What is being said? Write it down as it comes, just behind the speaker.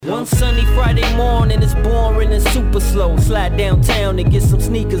One sunny Friday morning, it's boring and super slow. Slide downtown and get some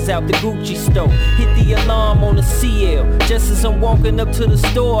sneakers out the Gucci store. Hit the alarm on the CL. Just as I'm walking up to the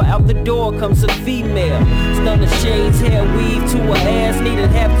store, out the door comes a female. Stunner shades, hair weave to her ass. Needed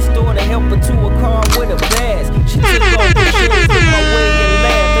half the store to help her to a car with a bass. She took off the shoes, looked my way and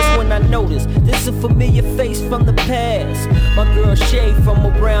laughed. That's when I noticed this a familiar face from the past. My girl Shay from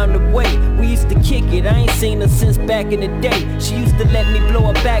around the way. We used to kick it, I ain't seen her since back in the day. She used to let me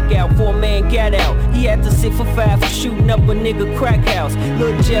blow her back out for a man got out. He had to sit for 5 for shooting up a nigga crack house.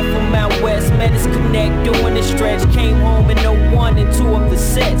 Lil' Jeff from out west met his connect doing the stretch. Came home in 01 and 2 of the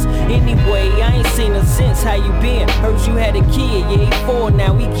sets. Anyway, I ain't seen her since. How you been? Heard you had a kid. Yeah, he 4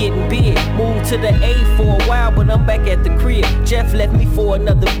 now, he getting big. Moved to the A for a while, but I'm back at the crib. Jeff left me for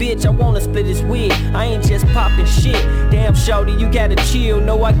another bitch. I wanna split his wig. I ain't just popping shit. Damn, shawty, you gotta chill.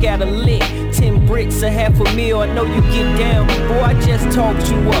 No, I gotta lick. 10 bricks, a half a meal. I know you get down. Boy, I just talked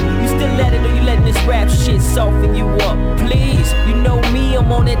you up. You still at it or you letting this rap shit soften you up? Please, you know me,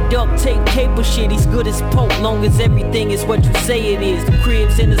 I'm on that duct tape caper shit. He's good as Pope, long as everything is what you say it is. The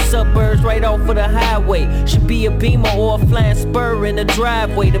cribs in the suburbs right off of the highway. Should be a Beamer or a flying spur in the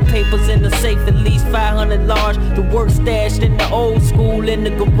driveway. The papers in the safe, at least 500 large. The work stashed in the old school in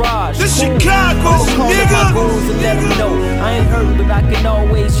the garage. This cool. Chicago, Call nigga. my goals and let them know I ain't hurt, but I can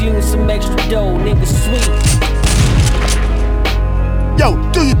always use some extra dough. Nigga sweet. Yo,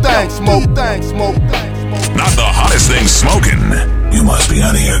 do your thing, Smoke. Smoke. Not the hottest thing smoking. You must be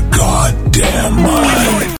out of your goddamn mind.